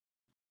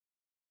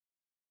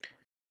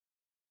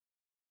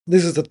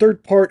This is the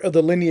third part of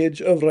the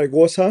lineage of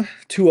Raigosa.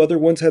 Two other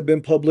ones have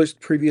been published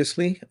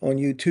previously on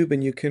YouTube,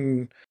 and you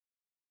can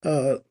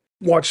uh,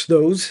 watch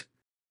those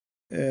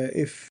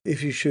if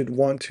you should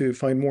want to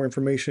find more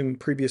information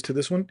previous to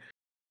this one.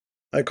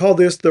 I call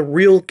this the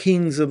Real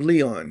Kings of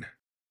Leon.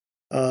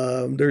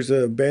 There's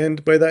a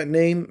band by that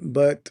name,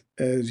 but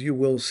as you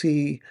will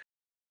see,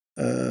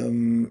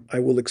 I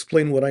will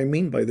explain what I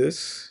mean by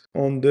this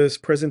on this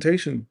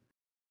presentation.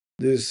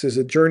 This is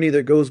a journey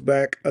that goes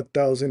back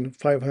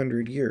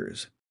 1,500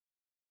 years.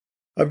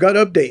 I've got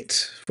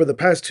updates. For the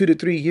past 2 to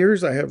 3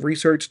 years, I have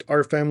researched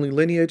our family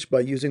lineage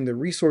by using the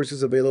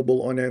resources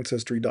available on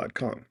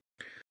Ancestry.com.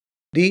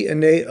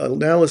 DNA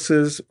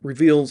analysis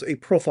reveals a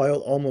profile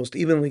almost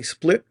evenly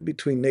split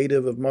between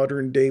native of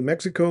modern-day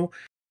Mexico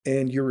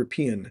and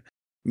European,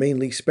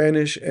 mainly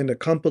Spanish, and a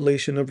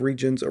compilation of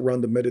regions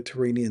around the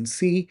Mediterranean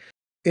Sea,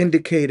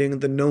 indicating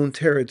the known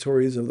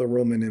territories of the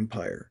Roman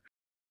Empire.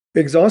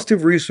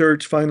 Exhaustive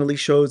research finally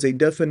shows a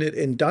definite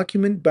and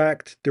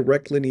document-backed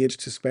direct lineage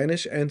to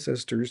Spanish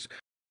ancestors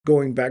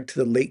going back to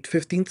the late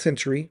 15th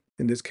century,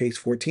 in this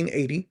case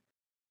 1480.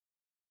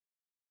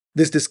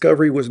 This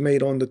discovery was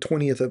made on the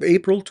 20th of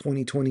April,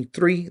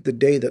 2023, the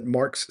day that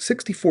marks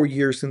 64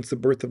 years since the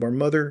birth of our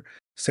mother,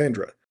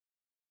 Sandra.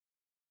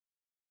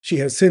 She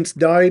has since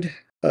died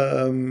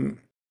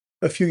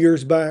a few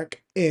years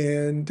back,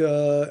 and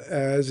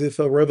as if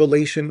a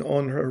revelation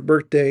on her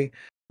birthday,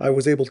 I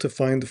was able to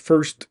find the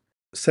first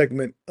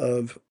segment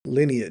of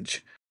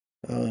Lineage,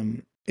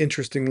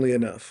 interestingly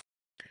enough.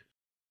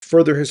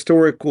 Further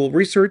historical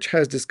research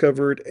has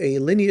discovered a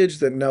lineage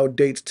that now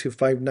dates to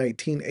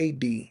 519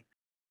 AD.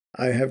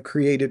 I have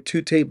created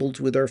two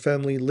tables with our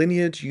family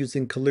lineage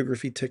using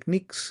calligraphy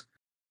techniques.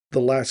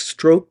 The last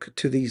stroke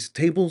to these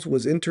tables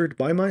was entered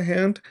by my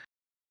hand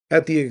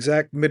at the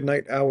exact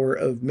midnight hour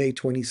of May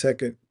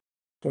 22nd,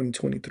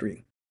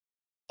 2023.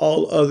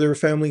 All other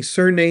family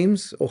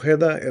surnames,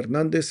 Ojeda,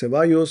 Hernandez,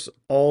 Ceballos,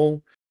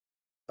 all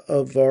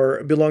of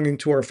our belonging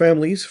to our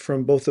families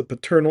from both the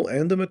paternal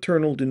and the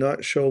maternal do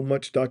not show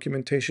much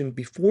documentation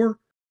before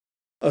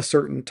a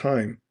certain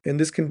time. And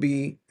this can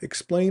be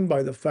explained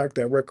by the fact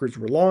that records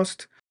were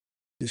lost,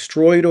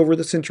 destroyed over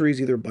the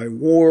centuries, either by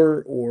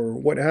war or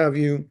what have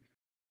you.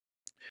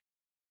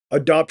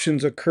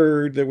 Adoptions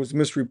occurred, there was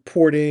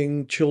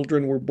misreporting,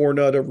 children were born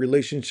out of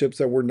relationships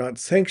that were not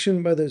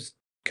sanctioned by the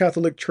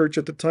Catholic Church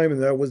at the time,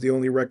 and that was the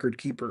only record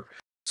keeper.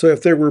 So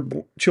if there were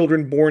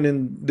children born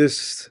in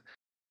this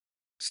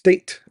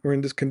state or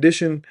in this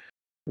condition,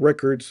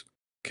 records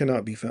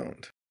cannot be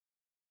found.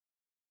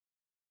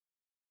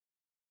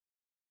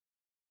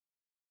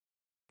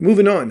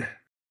 Moving on.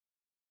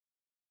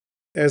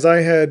 As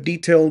I had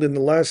detailed in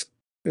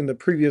the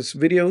previous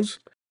videos,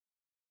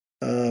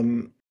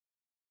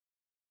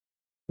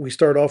 we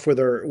start off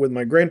with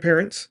my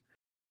grandparents.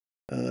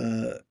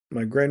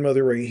 My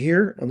grandmother right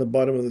here on the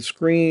bottom of the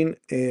screen,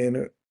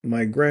 and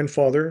my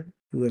grandfather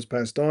who has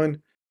passed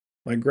on.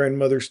 My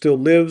grandmother still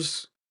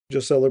lives,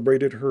 just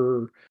celebrated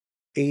her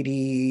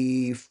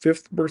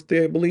 85th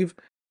birthday, I believe,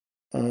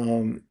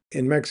 in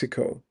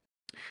Mexico.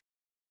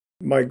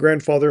 My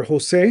grandfather,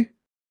 Jose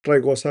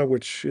Raigosa,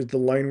 which is the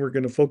line we're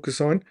going to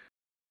focus on,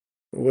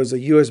 was a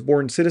U.S.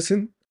 born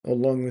citizen,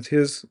 along with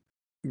his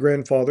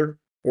grandfather,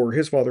 or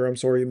his father, I'm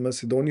sorry,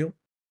 Macedonio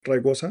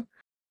Raigosa,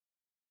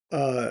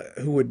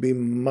 who would be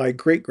my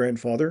great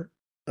grandfather.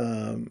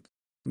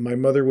 My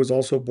mother was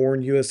also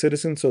born U.S.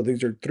 citizen, so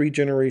these are three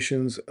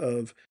generations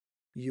of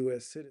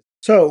U.S. citizens.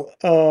 So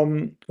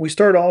we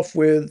start off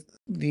with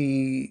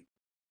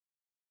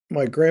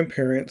my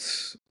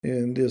grandparents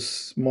in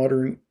this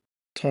modern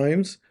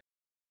times.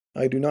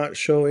 I do not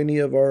show any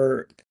of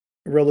our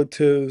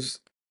relatives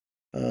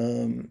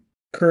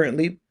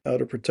currently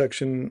out of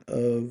protection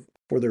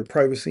for their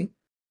privacy.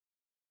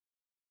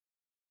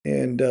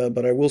 And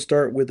but I will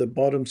start with the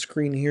bottom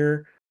screen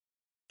here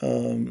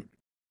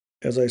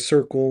as I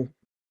circle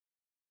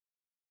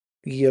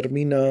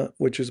Guillermina,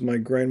 which is my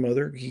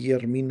grandmother,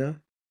 Guillermina,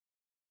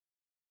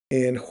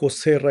 and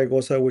Jose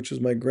Raigosa, which is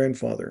my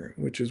grandfather,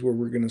 which is where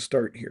we're going to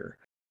start here.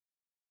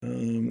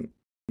 I'm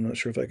not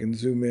sure if I can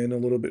zoom in a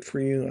little bit for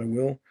you. I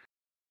will.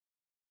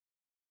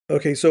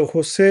 Okay, so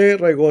Jose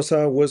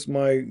Raigosa was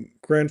my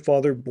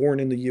grandfather born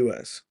in the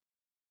U.S.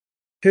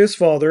 His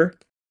father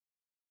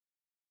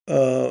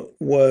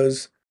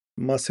was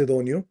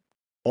Macedonio,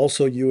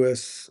 also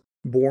U.S.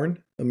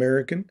 born,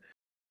 American.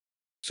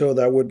 So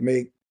that would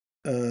make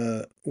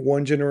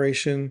one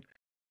generation,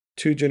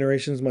 two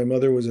generations. My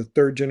mother was a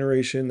third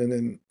generation, and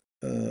then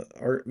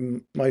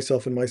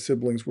myself and my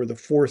siblings were the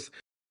fourth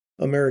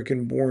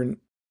American-born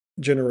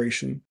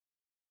generation.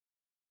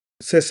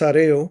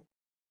 Cesareo,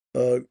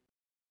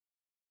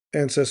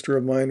 ancestor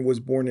of mine, was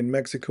born in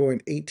Mexico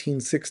in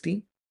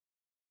 1860,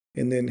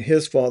 and then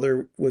his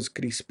father was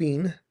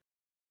Crispin,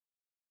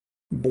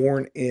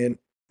 born in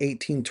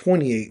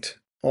 1828,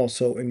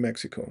 also in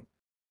Mexico.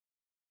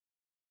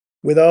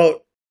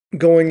 Without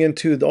going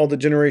into all the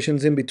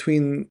generations in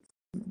between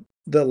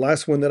the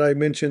last one that I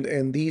mentioned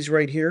and these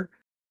right here,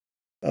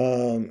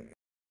 because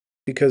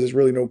because there's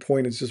really no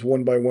point. It's just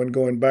one by one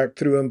going back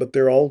through them, but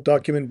they're all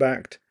document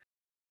backed.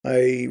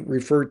 I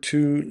refer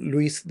to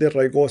Luis de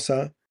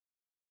Raigosa,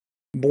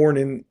 born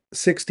in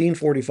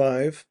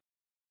 1645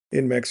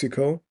 in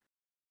Mexico,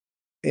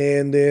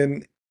 and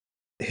then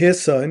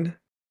his son,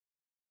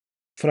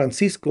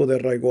 Francisco de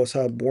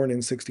Raigosa, born in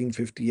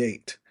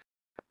 1658.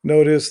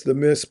 Notice the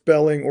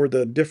misspelling or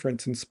the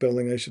difference in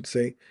spelling, I should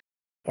say.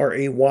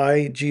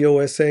 Raygosa,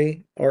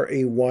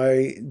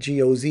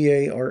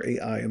 Raygoza, Rai.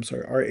 I'm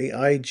sorry,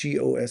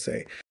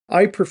 Raigosa.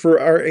 I prefer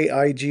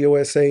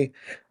Raigosa,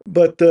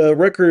 but the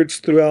records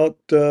throughout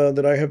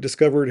that I have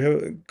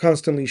discovered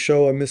constantly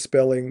show a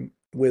misspelling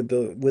with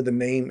the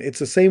name. It's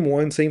the same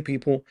one, same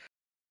people.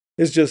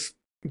 It just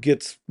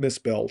gets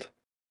misspelled.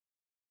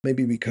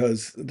 Maybe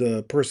because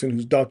the person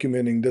who's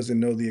documenting doesn't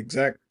know the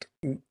exact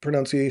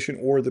pronunciation,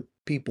 or the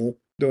people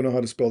don't know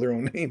how to spell their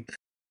own name.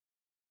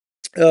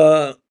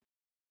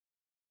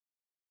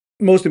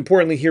 Most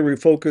importantly, here we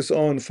focus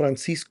on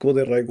Francisco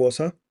de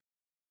Raigosa,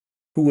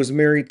 who was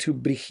married to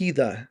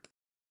Brigida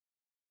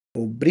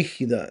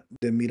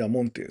de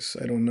Miramontes.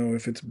 I don't know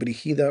if it's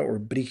Brigida or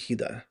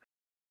Brigida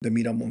de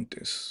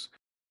Miramontes.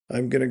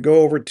 I'm going to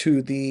go over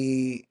to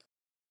the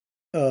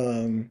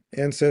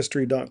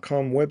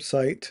Ancestry.com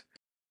website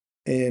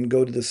and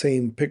go to the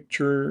same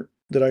picture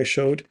that I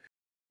showed,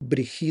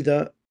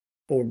 Brigida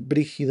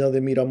de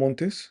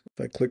Miramontes. If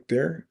I click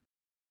there,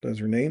 that's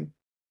her name.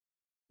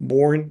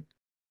 Born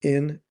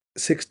in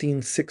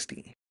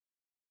 1660.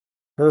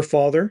 Her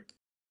father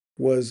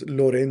was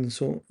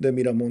Lorenzo de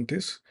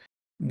Miramontes,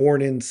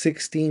 born in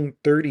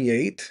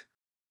 1638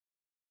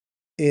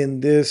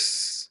 in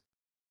this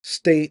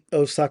state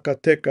of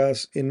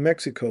Zacatecas in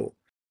Mexico.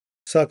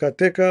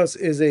 Zacatecas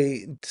is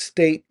a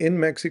state in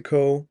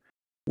Mexico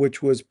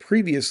which was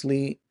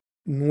previously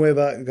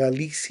Nueva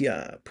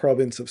Galicia,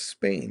 province of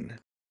Spain,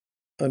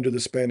 under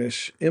the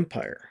Spanish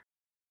Empire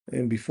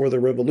and before the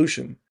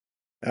Revolution.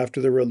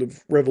 After the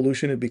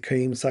Revolution, it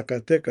became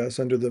Zacatecas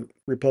under the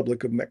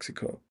Republic of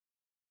Mexico.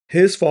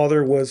 His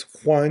father was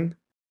Juan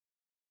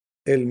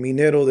el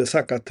Minero de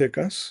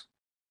Zacatecas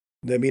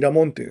de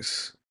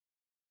Miramontes.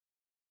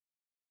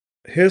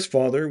 His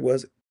father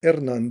was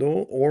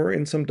Hernando, or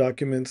in some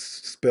documents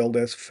spelled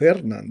as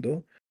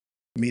Fernando,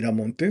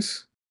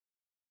 Miramontes.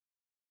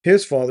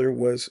 His father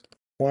was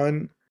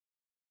Juan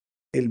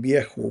el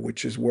Viejo,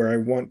 which is where I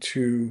want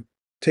to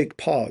take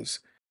pause.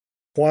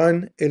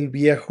 Juan el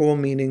Viejo,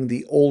 meaning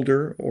the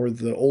older or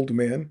the old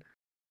man,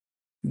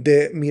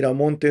 de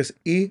Miramontes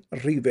y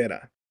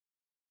Rivera.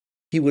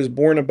 He was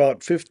born about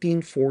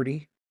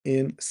 1540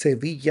 in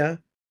Sevilla,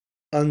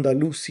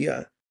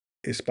 Andalusia,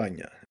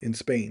 España, in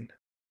Spain.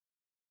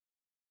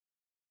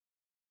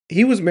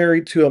 He was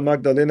married to a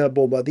Magdalena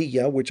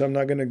Bobadilla, which I'm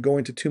not going to go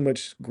into too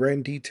much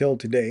grand detail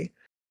today.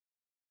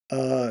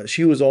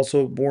 She was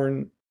also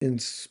born in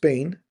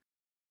Spain.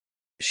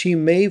 She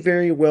may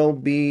very well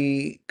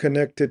be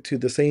connected to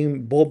the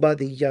same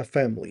Bobadilla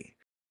family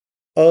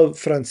of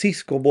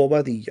Francisco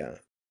Bobadilla,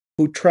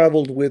 who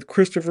traveled with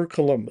Christopher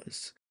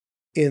Columbus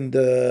in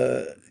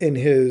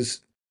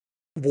his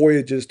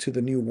voyages to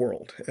the New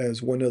World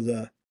as one of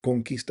the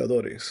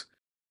conquistadores.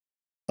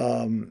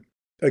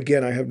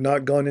 Again, I have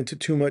not gone into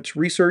too much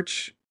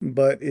research,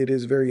 but it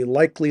is very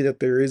likely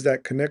that there is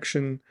that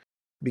connection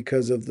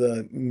because of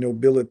the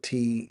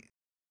nobility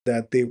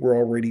that they were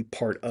already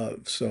part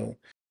of. So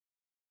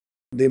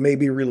they may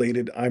be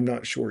related. I'm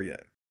not sure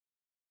yet.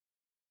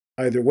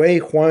 Either way,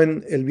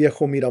 Juan el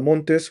Viejo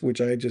Miramontes, which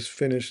I just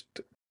finished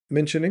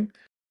mentioning,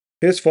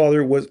 his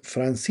father was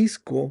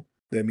Francisco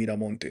de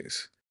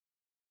Miramontes.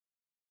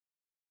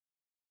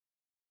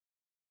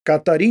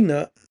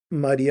 Catarina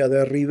Maria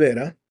de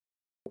Rivera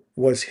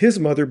was his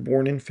mother,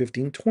 born in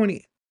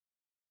 1520.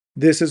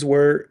 This is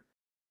where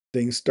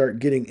things start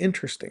getting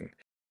interesting.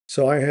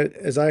 So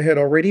as I had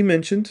already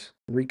mentioned,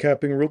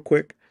 recapping real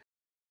quick,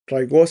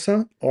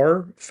 Raigosa,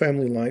 our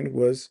family line,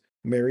 was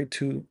married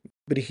to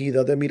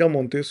Brigida de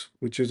Miramontes,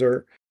 which is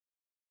our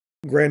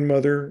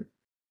grandmother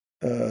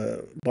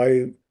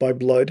by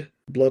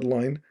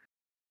bloodline,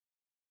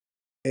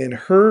 and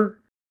her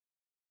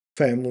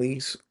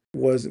family's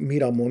was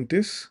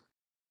Miramontes,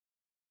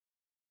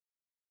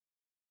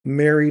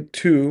 married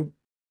to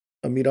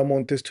a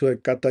Miramontes to a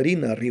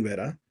Catarina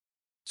Rivera.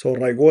 So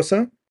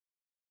Raigosa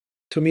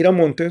to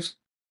Miramontes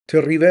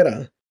to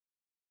Rivera.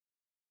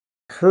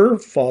 Her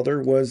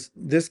father was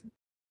this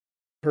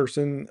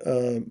person,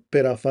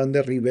 Perafán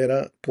de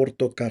Rivera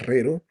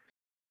Portocarrero,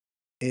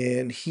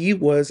 and he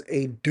was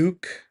a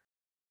Duke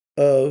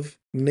of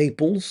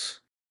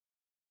Naples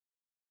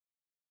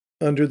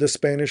under the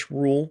Spanish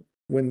rule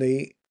when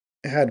they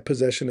had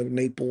possession of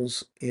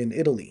Naples in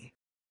Italy.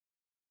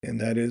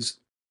 And that is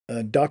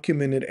a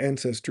documented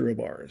ancestor of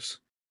ours.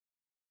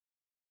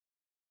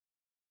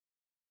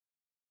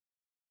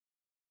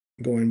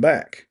 Going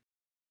back.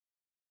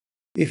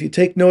 If you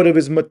take note of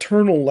his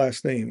maternal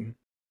last name,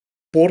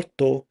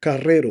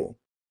 Portocarrero,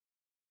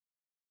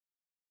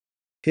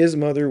 his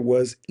mother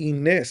was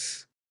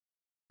Inés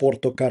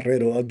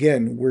Portocarrero.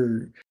 Again,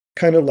 we're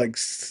kind of like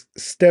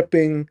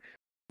stepping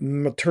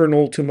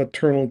maternal to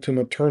maternal to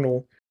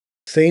maternal,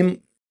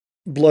 same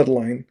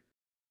bloodline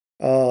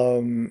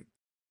um,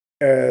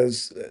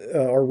 as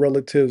our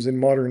relatives in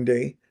modern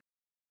day.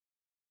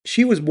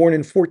 She was born in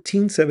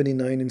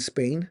 1479 in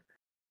Spain,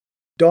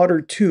 daughter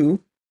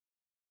to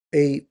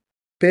a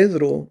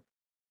Pedro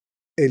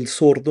el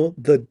Sordo,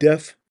 the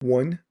deaf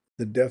one,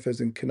 the deaf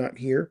as in cannot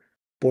hear,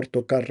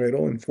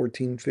 Portocarrero in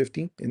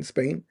 1450 in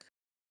Spain.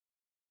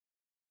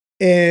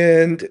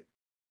 And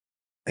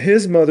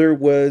his mother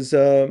was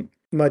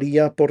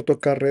Maria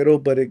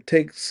Portocarrero, but it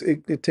takes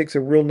a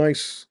real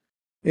nice,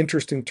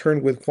 interesting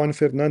turn with Juan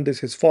Fernandez,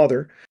 his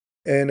father.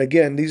 And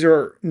again, these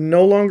are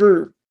no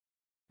longer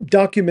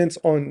documents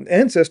on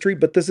ancestry,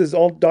 but this is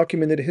all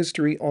documented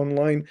history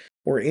online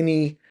or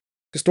any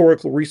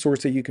historical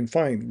resource that you can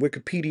find.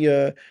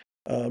 Wikipedia,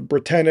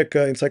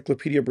 Britannica,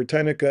 Encyclopedia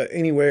Britannica,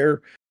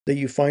 anywhere that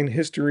you find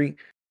history,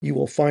 you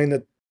will find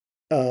that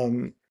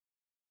um,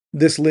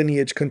 this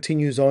lineage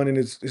continues on and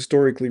is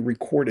historically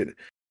recorded.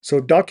 So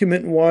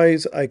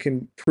document-wise, I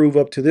can prove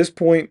up to this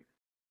point,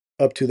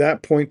 up to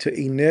that point to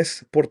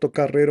Inés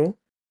Portocarrero,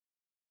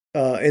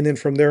 and then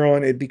from there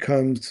on, it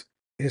becomes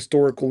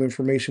historical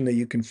information that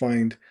you can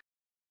find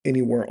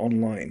anywhere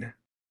online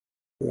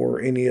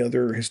or any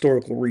other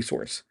historical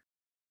resource.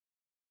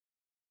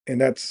 And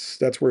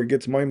that's where it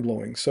gets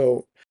mind-blowing.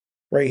 So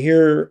right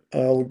here,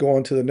 I'll go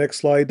on to the next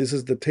slide. This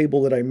is the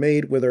table that I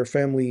made with our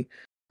family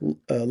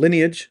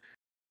lineage.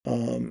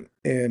 And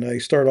I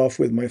start off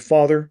with my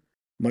father,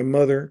 my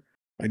mother.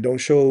 I don't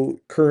show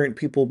current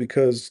people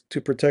because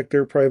to protect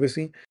their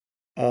privacy.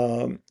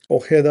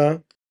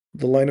 Ojeda,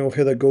 the line of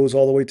Ojeda goes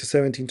all the way to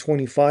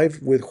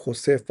 1725 with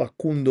José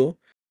Facundo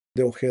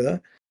de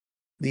Ojeda.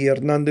 The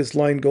Hernandez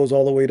line goes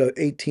all the way to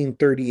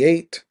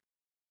 1838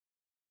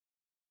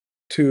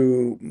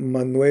 to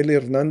Manuel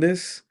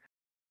Hernandez.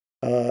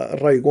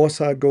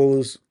 Raigosa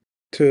goes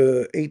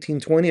to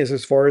 1820 is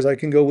as far as I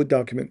can go with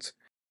documents.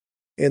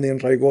 And then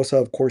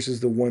Raigosa, of course,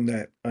 is the one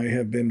that I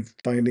have been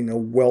finding a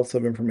wealth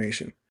of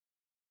information.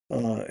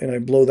 And I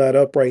blow that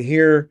up right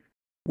here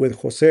with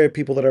Jose,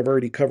 people that I've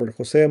already covered.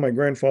 Jose, my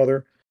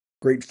grandfather,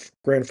 great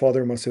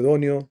grandfather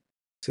Macedonio,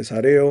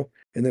 Cesareo,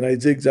 and then I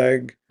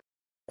zigzag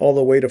all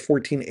the way to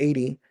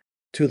 1480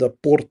 to the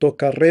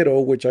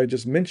Portocarrero, which I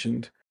just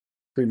mentioned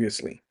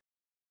previously.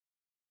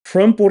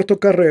 From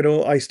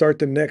Portocarrero, I start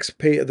the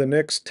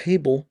next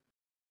table,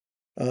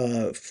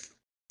 uh,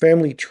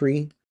 family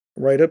tree,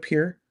 right up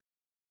here,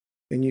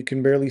 and you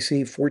can barely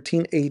see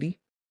 1480,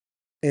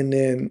 and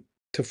then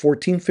to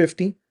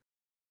 1450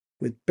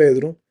 with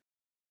Pedro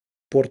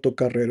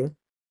Portocarrero,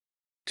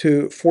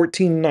 to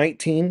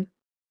 1419,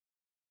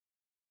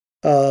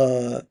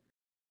 Juan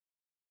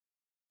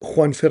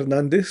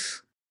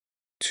Fernandez,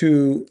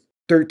 to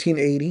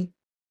 1380,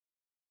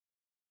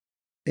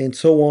 and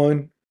so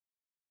on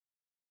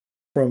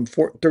from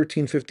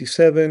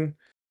 1357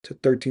 to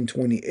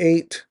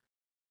 1328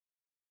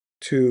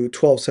 to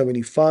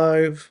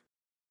 1275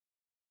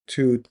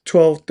 to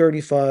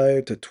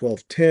 1235 to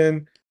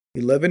 1210,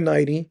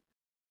 1190.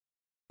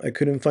 I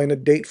couldn't find a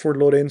date for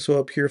Lorenzo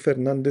up here,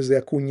 Fernandez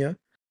de Acuña.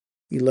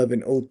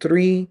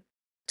 1103,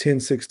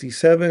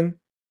 1067,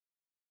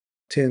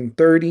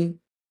 1030,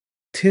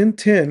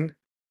 1010,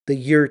 the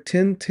year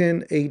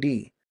 1010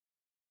 AD,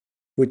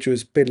 which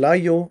was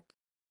Pelayo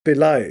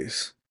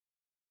Peláez.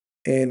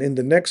 And in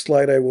the next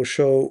slide, I will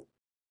show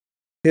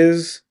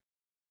his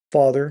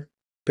father,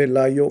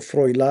 Pelayo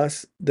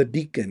Froilás, the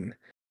deacon.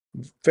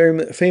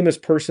 Famous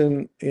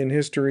person in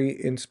history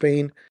in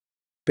Spain,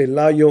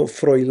 Pelayo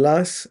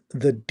Froilás,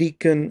 the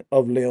deacon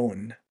of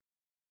León,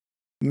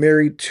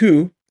 married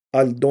to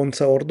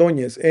Aldonza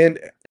Ordóñez. And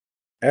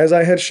as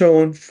I had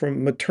shown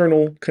from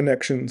maternal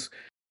connections,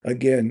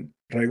 again,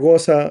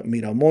 Raigosa,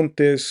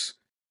 Miramontes,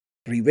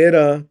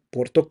 Rivera,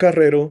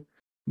 Portocarrero,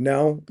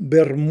 now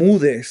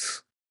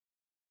Bermúdez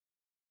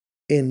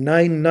in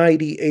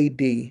 990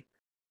 AD.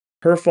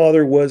 Her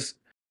father was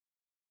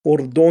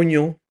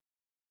Ordoño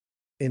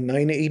in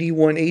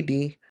 981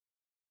 AD.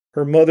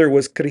 Her mother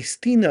was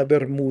Cristina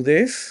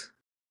Bermúdez,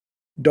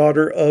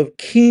 daughter of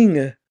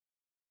King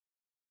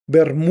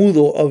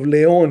Bermudo of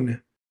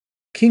León,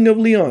 King of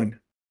León,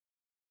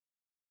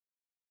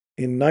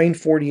 in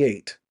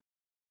 948.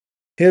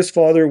 His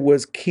father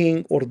was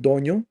King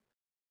Ordoño.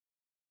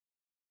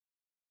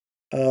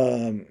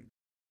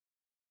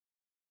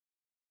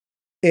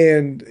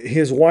 And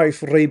his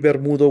wife, Rey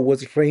Bermudo,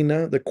 was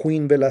Reina, the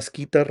Queen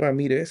Velasquita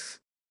Ramirez.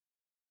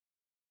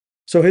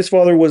 So his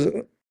father was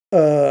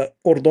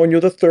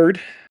Ordoño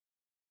III,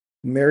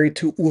 married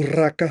to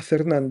Urraca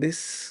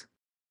Fernández.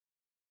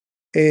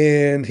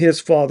 And his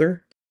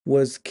father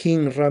was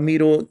King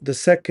Ramiro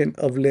II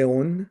of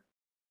León.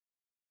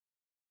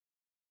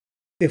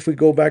 If we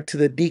go back to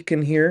the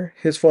deacon here,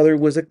 his father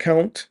was a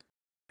count.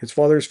 His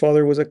father's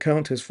father was a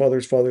count. His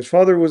father's father's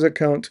father was a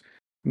count,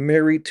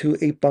 married to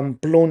a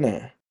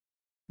Pamplona,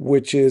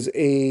 which is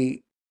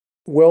a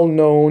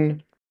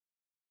well-known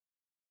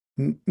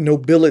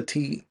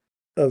nobility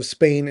of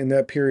Spain in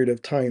that period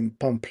of time,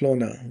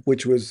 Pamplona,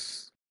 which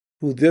was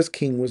who this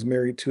king was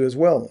married to as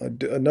well,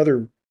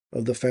 another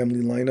of the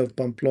family line of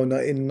Pamplona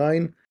in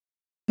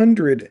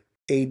 900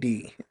 AD.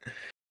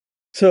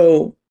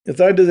 So if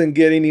that doesn't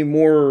get any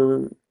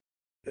more,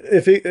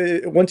 if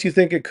it, once you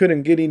think it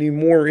couldn't get any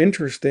more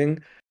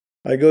interesting,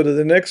 I go to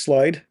the next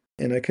slide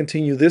and I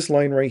continue this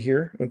line right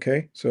here.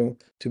 Okay, so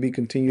to be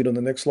continued on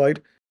the next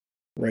slide,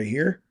 right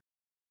here,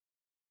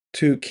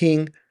 to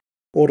King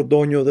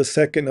Ordoño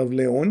II of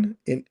León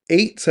in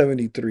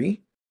 873,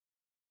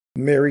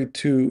 married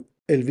to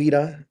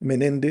Elvira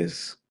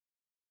Menéndez.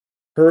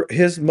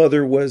 His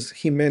mother was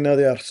Jimena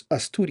de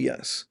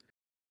Asturias.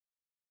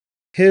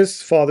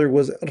 His father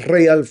was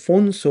Rey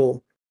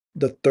Alfonso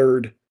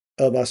III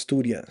of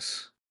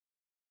Asturias,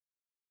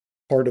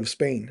 part of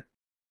Spain.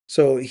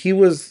 So he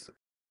was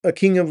a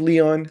king of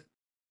Leon,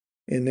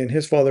 and then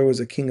his father was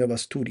a king of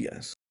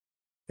Asturias.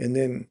 And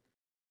then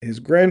his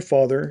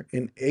grandfather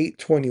in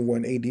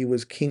 821 AD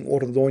was King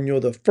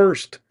Ordoño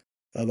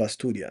I of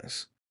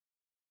Asturias.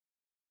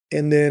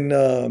 And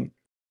then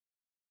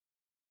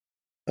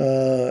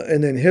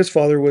his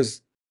father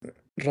was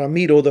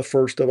Ramiro I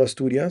of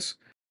Asturias,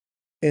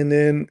 and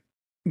then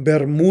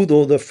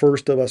Bermudo I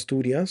of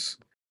Asturias.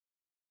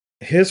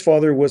 His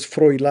father was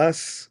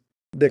Froilás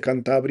de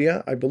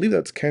Cantabria. I believe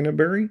that's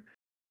Canterbury.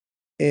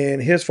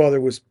 And his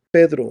father was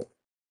Pedro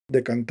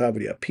de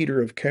Cantabria,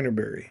 Peter of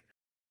Canterbury.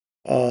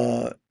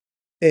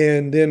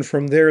 And then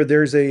from there,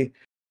 there's a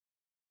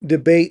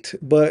debate,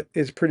 but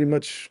it's pretty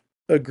much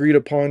agreed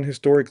upon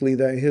historically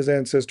that his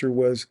ancestor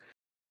was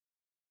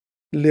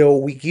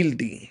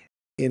Leowigildi,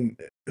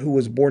 who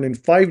was born in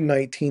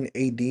 519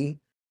 AD,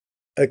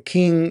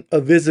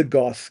 a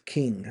Visigoth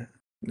king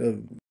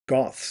of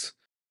Goths.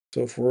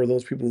 So for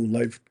those people who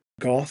like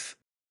Goth,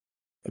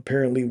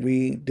 apparently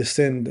we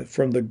descend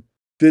from the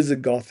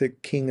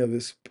Visigothic king of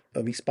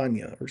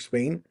Hispania or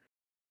Spain.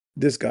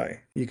 This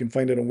guy, you can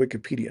find it on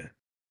Wikipedia.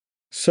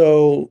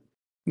 So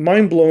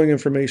mind-blowing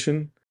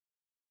information.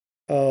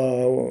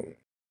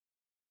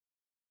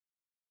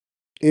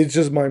 It's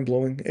just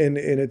mind-blowing, and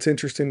it's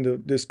interesting to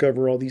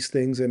discover all these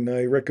things, and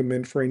I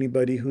recommend for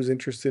anybody who's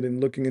interested in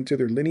looking into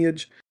their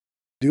lineage,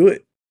 do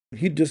it.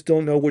 You just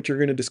don't know what you're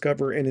going to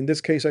discover, and in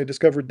this case, I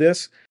discovered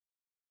this,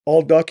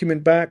 all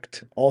document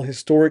backed, all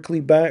historically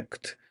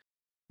backed,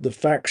 the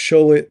facts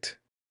show it,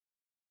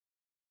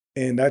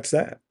 and that's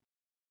that.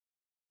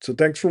 So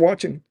thanks for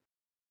watching.